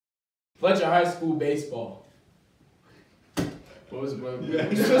Fletcher High School baseball. What was it? Welcome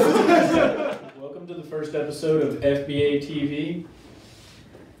to the first episode of FBA TV.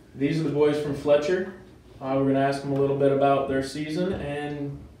 These are the boys from Fletcher. We're going to ask them a little bit about their season,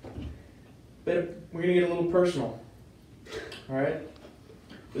 and we're going to get a little personal. All right.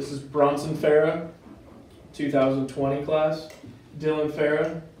 This is Bronson Farah, 2020 class. Dylan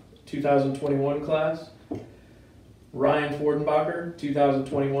Farah, 2021 class. Ryan Fordenbacher,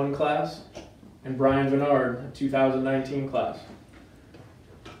 2021 class. And Brian Vennard, 2019 class.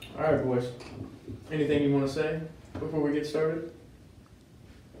 All right, boys. Anything you want to say before we get started?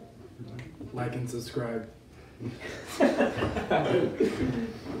 Like and subscribe.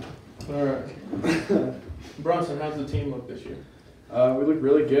 All right. Bronson, how's the team look this year? We look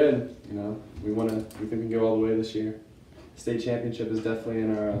really good. You know, we think we can go all the way this year. State championship is definitely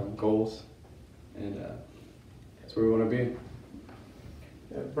in our goals, and that's where we want to be.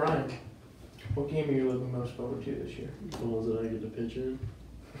 Brian, what game are you looking most forward to this year? The ones that I get to pitch in,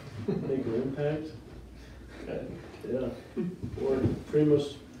 make an impact. Okay. Yeah, or pretty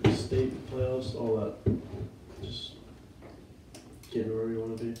much state playoffs, all that. Just getting where we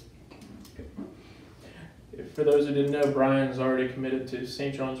want to be. For those who didn't know, Brian's already committed to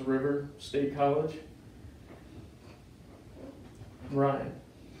St. John's River State College. Ryan,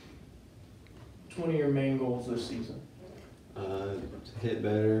 what's one of your main goals this season? To hit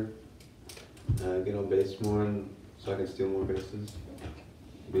better, get on base more, and so I can steal more bases.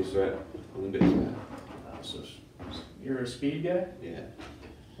 Be a threat on the base path. So you're a speed guy? Yeah.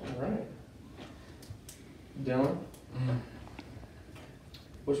 All right. Dylan,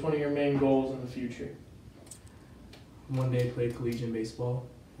 what's one of your main goals in the future? One day play collegiate baseball,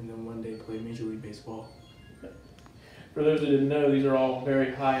 and then one day play Major League Baseball. For those who didn't know, these are all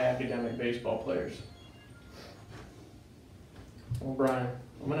very high academic baseball players. Well, Brian,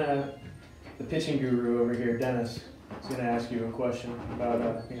 I'm going to have the pitching guru over here, Dennis, is going to ask you a question about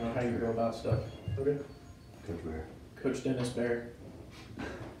how you go about stuff. Okay. Coach Bear. Coach Dennis Bear.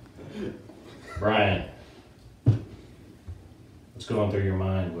 Brian, what's going through your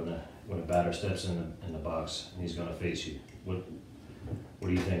mind when a batter steps in the box and he's going to face you? What do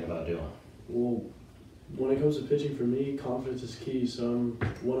you think about doing? Well, when it comes to pitching, for me, confidence is key. So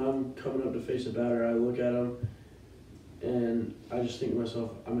when I'm coming up to face a batter, I look at him and I just think to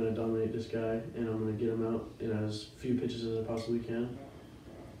myself, I'm going to dominate this guy and I'm going to get him out in as few pitches as I possibly can.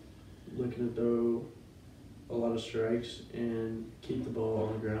 Looking to throw a lot of strikes and keep the ball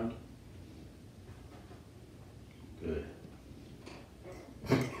on the ground. Good.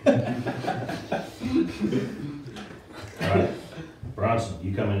 All right. Bronson,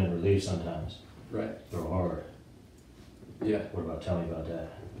 you come in and relieve sometimes. Right. Throw hard. Yeah. What about, tell me about that?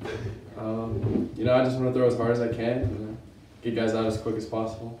 I just want to throw as hard as I can. Get guys out as quick as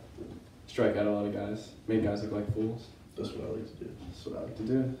possible. Strike out a lot of guys. Make guys look like fools. That's what I like to do. That's what I like to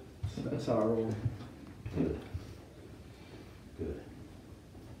do. That's how I roll. Good. Good.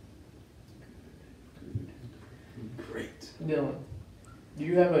 Great. Dylan, do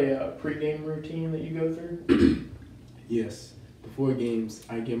you have a pregame routine that you go through? Yes. Before games,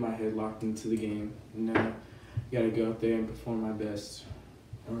 I get my head locked into the game. Now, gotta go out there and perform my best.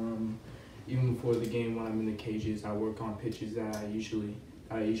 Even before the game, when I'm in the cages, I work on pitches that I usually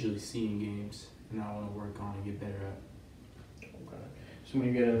see in games, and I want to work on and get better at. Okay. So when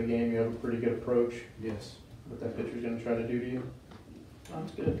you get into the game, you have a pretty good approach. Yes. What that pitcher's going to try to do to you.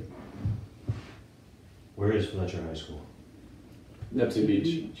 That's good. Where is Fletcher High School? Neptune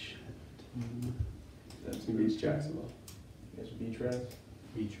Beach. Neptune Beach, Jacksonville. You guys beach rats?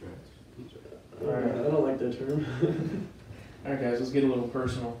 Beach rats. I don't like that term. All right, guys, let's get a little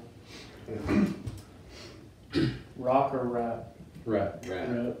personal. Rock or rap? Rap.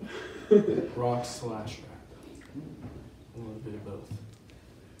 Rap. Rock/rap. A little bit of both.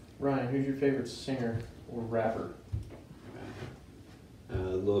 Ryan, who's your favorite singer or rapper?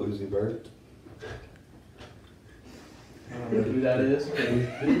 Lil Uzi Vert. I don't know who that is.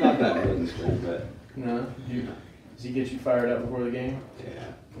 He's not that mainstream, but No? Does he get you fired up before the game?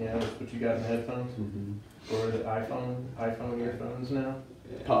 yeah. Yeah, that's what you got in the headphones? Mm-hmm. Or the iPhone earphones now?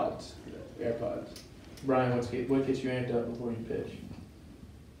 Yeah. Pods. AirPods. Brian, what gets you amped up before you pitch?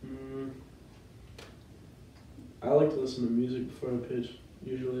 I like to listen to music before I pitch,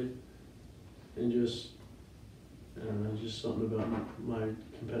 usually, and just, I don't know, just something about my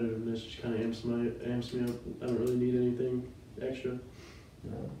competitiveness just kind of amps me up. I don't really need anything extra.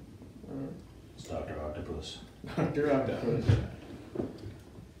 No. Alright. It's Dr. Octopus. Dr. Octopus.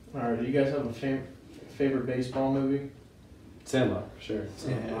 Alright, do you guys have a favorite baseball movie? Sandlot, for sure.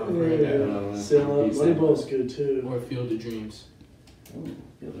 Sandlot. Moneyball's good too. Or Field of Dreams. Ooh,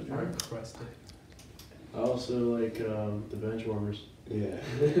 feel the Or drink. crusted. I also like the bench warmers. Yeah.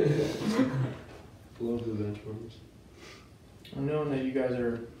 Love the bench warmers. I'm knowing that you guys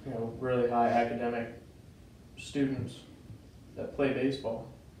are, really high academic students that play baseball.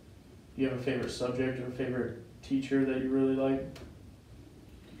 Do you have a favorite subject or a favorite teacher that you really like?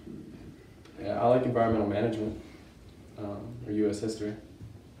 Yeah, I like environmental management, or U.S. history.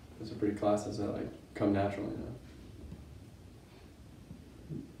 Those are pretty classes that like come naturally.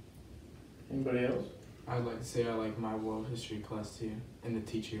 Anybody else? I'd like to say I like my world history class too, and the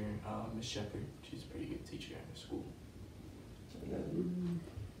teacher, Miss Shepherd. She's a pretty good teacher at the school.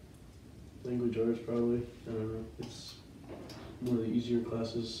 Language arts probably. I don't know. It's one of the easier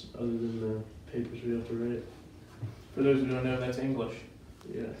classes other than the papers we have to write. For those who don't know, that's English.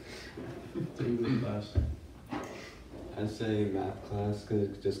 Yeah. It's an English class. I'd say math class because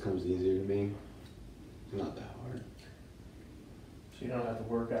it just comes easier to me. It's not that hard. So you don't have to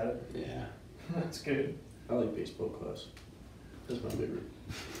work at it. Yeah. That's good. I like baseball class. That's my favorite.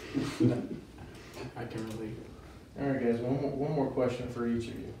 I can relate. Alright guys, one more question for each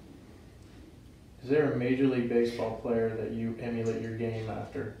of you. Is there a Major League Baseball player that you emulate your game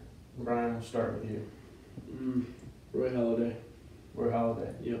after? Brian, we'll start with you. Roy Halladay. Roy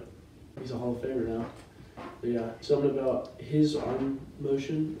Halladay. Yep. He's a Hall of Famer now. But yeah, something about his arm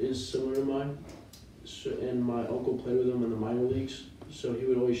motion is similar to mine. So, and my uncle played with him in the minor leagues, so he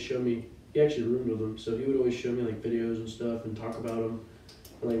would always show me. He actually roomed with him, so he would always show me like videos and stuff and talk about him,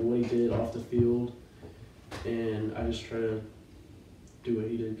 like what he did off the field. And I just try to do what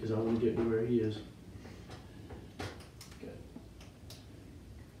he did because I want to get to where he is.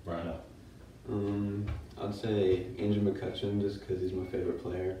 Brian. I'd say Andrew McCutcheon just because he's my favorite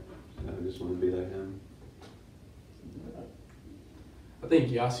player. I just want to be like him. I think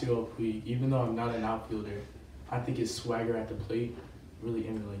Yasiel Puig, even though I'm not an outfielder, I think his swagger at the plate really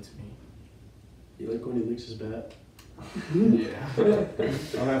emulates me. You like when he licks his bat? Yeah.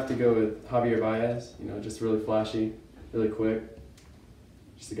 I'll have to go with Javier Baez. Just really flashy, really quick.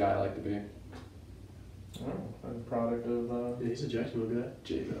 Just the guy I like to be. Oh, a product of, Yeah, he's a Jacksonville guy.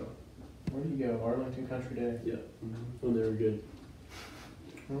 J-Lo. where do you go? Arlington Country Day. Yeah, when they were good.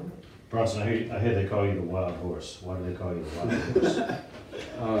 Alright. Bronson, I hear they call you the wild horse. Why do they call you the wild horse?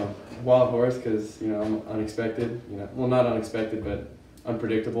 Wild horse because I'm unexpected. Well, not unexpected, but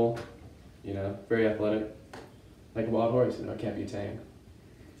unpredictable. Very athletic, like a wild horse. Can't be tamed.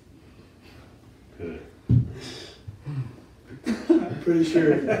 Good. I'm pretty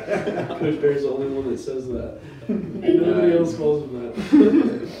sure Coach Bear's the only one that says that. Nobody else calls him that.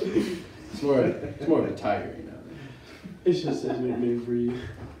 It's more of a tiger. It's just his nickname for you.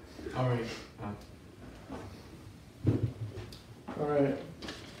 All right. Alright.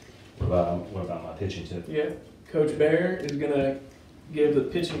 What about my pitching tip? Yeah. Coach Bear is gonna give the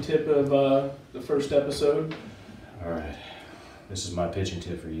pitching tip of the first episode. All right, this is my pitching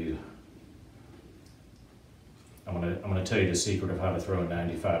tip for you. I'm gonna tell you the secret of how to throw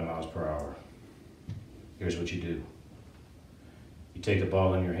 95 miles per hour. Here's what you do. You take the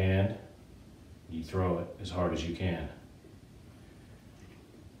ball in your hand, you throw it as hard as you can.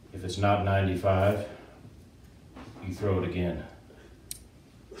 If it's not 95, you throw it again.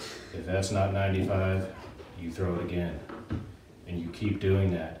 If that's not 95, you throw it again. And you keep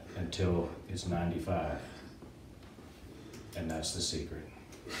doing that until it's 95. And that's the secret.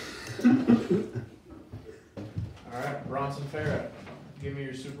 Alright, Bronson Farah, give me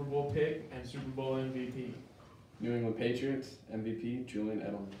your Super Bowl pick and Super Bowl MVP. New England Patriots MVP Julian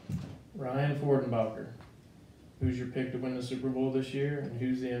Edelman. Ryan Fordenbacher, who's your pick to win the Super Bowl this year and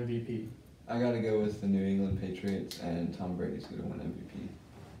who's the MVP? I gotta go with the New England Patriots, and Tom Brady's gonna win MVP.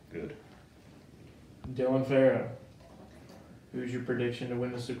 Good. Dylan Farah, who's your prediction to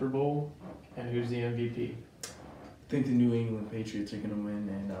win the Super Bowl and who's the MVP? I think the New England Patriots are going to win,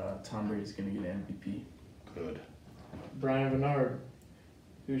 and Tom Brady's going to get MVP. Good. Brian Bernard,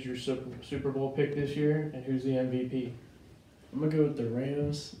 who's your Super Bowl pick this year and who's the MVP? I'm gonna go with the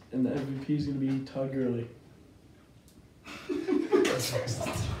Rams, and the MVP is gonna be Todd Gurley.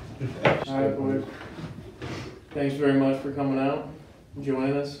 Alright, boys. Thanks very much for coming out and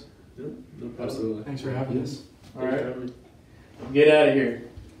joining us. Yep, no problem. Absolutely. Thanks for having us. Alright, get out of here.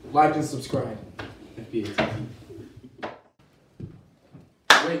 Like and subscribe. FBA TV.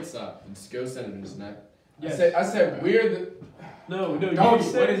 Wait, stop. It's Go Senators, not. Yes. I said we're the. No, Dog, you what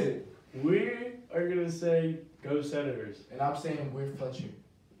said is it? we are gonna say go Senators. And I'm saying we're Fletcher.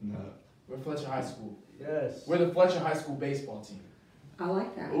 No. We're Fletcher High School. Yes. We're the Fletcher High School baseball team. I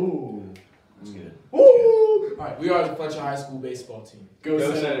like that. Ooh. That's good. Woo! All right, we are the Fletcher High School baseball team. Go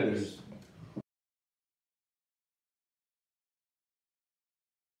Go Senators. Senators.